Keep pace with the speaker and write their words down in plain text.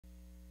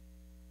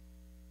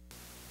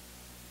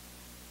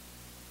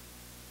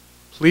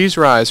Please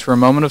rise for a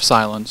moment of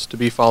silence to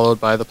be followed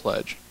by the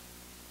pledge.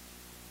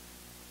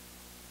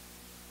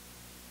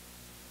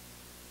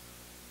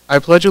 I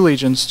pledge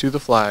allegiance to the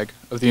flag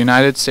of the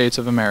United States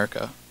of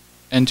America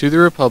and to the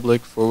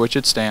republic for which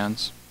it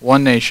stands,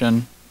 one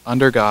nation,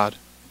 under God,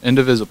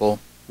 indivisible,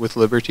 with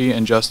liberty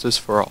and justice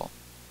for all.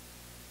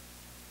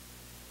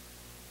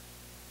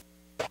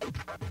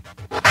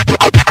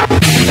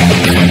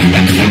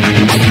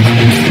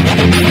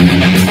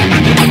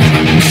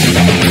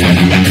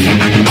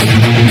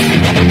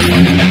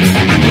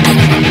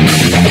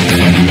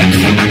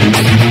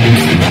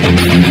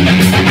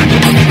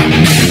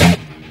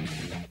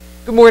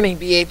 Good morning,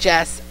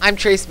 BHS. I'm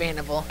Trace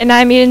Vanderbilt. And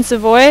I'm Eden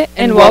Savoy,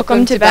 and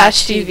welcome to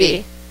Bash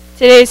TV.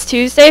 Today is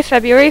Tuesday,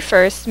 February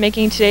 1st,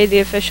 making today the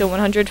official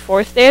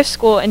 104th day of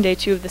school and day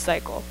 2 of the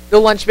cycle. The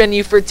lunch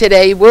menu for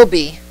today will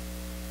be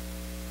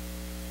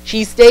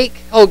cheesesteak,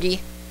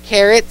 hoagie,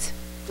 carrots,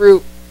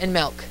 fruit, and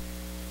milk.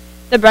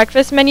 The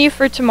breakfast menu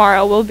for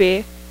tomorrow will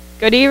be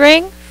goodie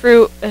ring,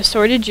 fruit,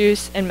 assorted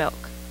juice, and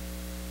milk.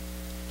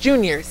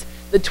 Juniors,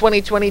 the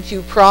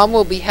 2022 prom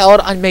will be held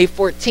on May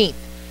 14th.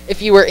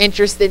 If you are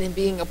interested in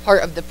being a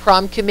part of the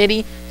prom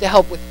committee to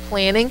help with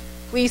planning,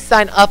 please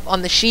sign up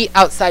on the sheet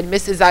outside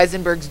Mrs.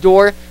 Eisenberg's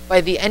door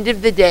by the end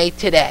of the day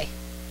today.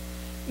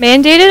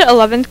 Mandated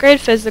 11th grade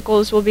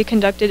physicals will be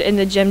conducted in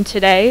the gym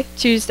today,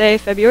 Tuesday,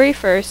 February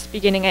 1st,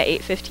 beginning at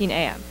 8:15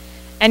 a.m.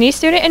 Any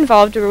student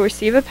involved will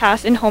receive a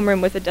pass in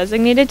homeroom with a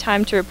designated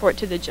time to report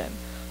to the gym.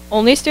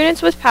 Only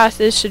students with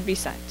passes should be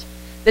sent.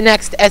 The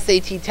next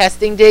SAT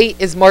testing date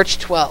is March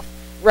 12th.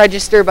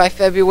 Register by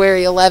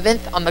February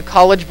 11th on the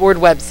College Board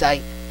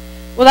website.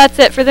 Well, that's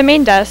it for the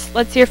main desk.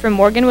 Let's hear from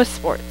Morgan with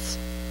sports.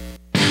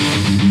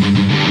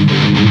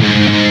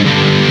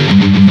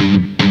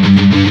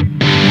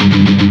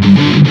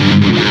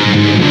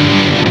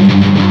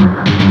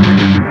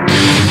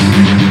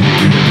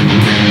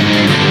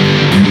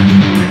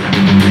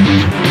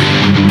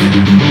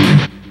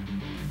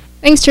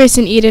 Thanks, Trace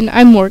and Eden.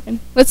 I'm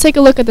Morgan. Let's take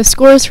a look at the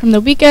scores from the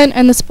weekend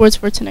and the sports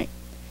for tonight.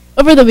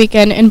 Over the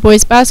weekend, in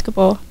boys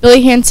basketball,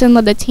 Billy Hansen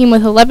led the team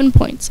with 11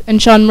 points,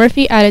 and Sean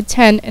Murphy added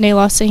 10 in a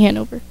loss to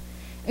Hanover.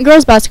 In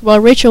girls basketball,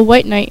 Rachel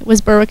Whiteknight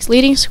was Berwick's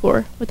leading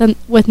scorer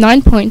with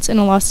 9 points in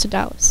a loss to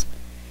Dallas.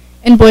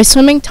 In boys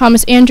swimming,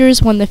 Thomas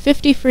Andrews won the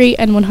 50 free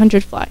and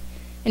 100 fly,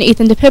 and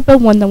Ethan DePippa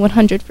won the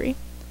 100 free.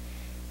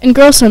 In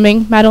girls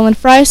swimming, Madeline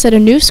Fry set a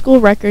new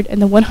school record in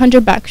the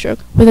 100 backstroke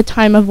with a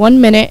time of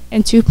 1 minute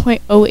and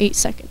 2.08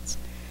 seconds,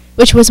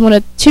 which was one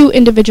of 2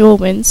 individual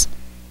wins,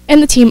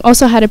 and the team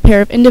also had a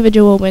pair of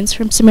individual wins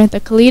from Samantha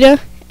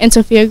Kalita and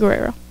Sofia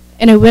Guerrero,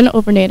 and a win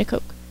over Nana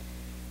Koch.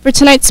 For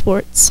tonight's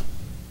sports,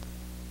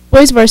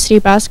 boys varsity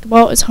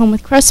basketball is home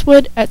with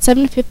Crestwood at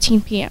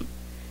 7:15 p.m.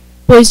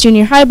 Boys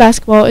junior high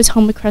basketball is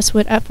home with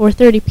Crestwood at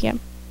 4:30 p.m.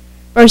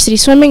 Varsity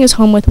swimming is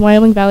home with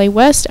Wyoming Valley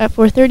West at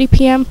 4:30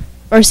 p.m.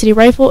 Varsity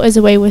rifle is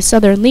away with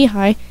Southern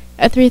Lehigh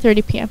at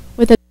 3:30 p.m.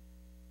 with a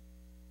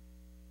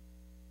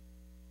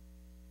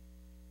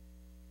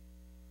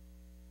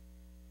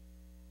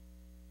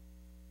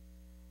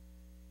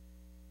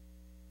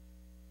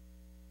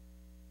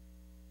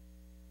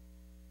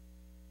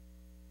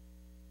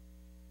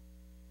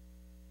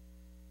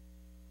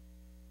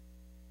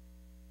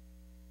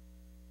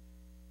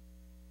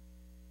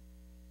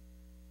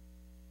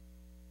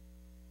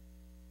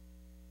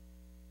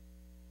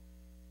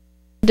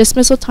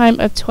dismissal time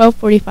of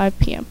 12:45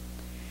 p.m.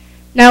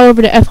 Now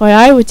over to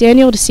FYI with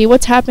Daniel to see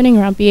what's happening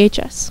around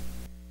BHS.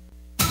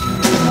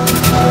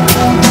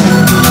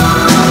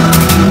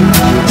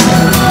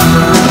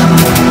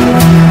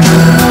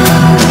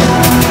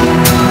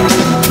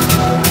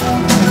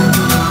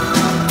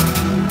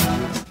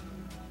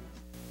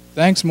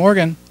 Thanks,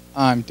 Morgan.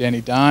 I'm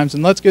Danny Dimes,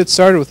 and let's get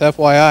started with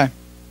FYI.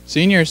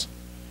 Seniors,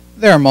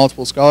 there are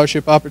multiple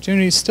scholarship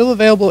opportunities still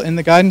available in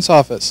the guidance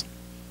office.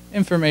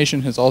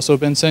 Information has also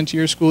been sent to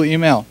your school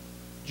email.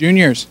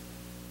 Juniors,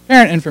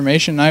 Parent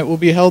Information Night will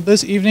be held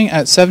this evening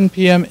at 7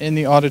 p.m. in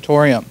the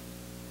auditorium.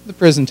 The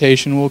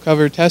presentation will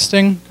cover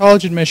testing,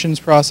 college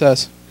admissions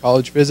process,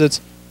 college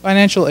visits,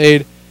 financial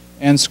aid,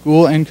 and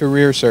school and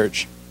career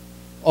search.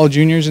 All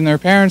juniors and their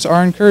parents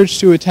are encouraged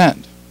to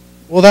attend.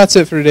 Well, that's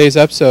it for today's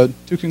episode.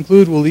 To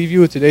conclude, we'll leave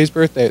you with today's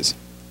birthdays.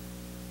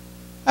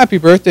 Happy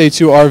birthday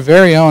to our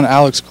very own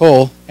Alex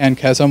Cole and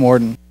Keza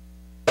Morden.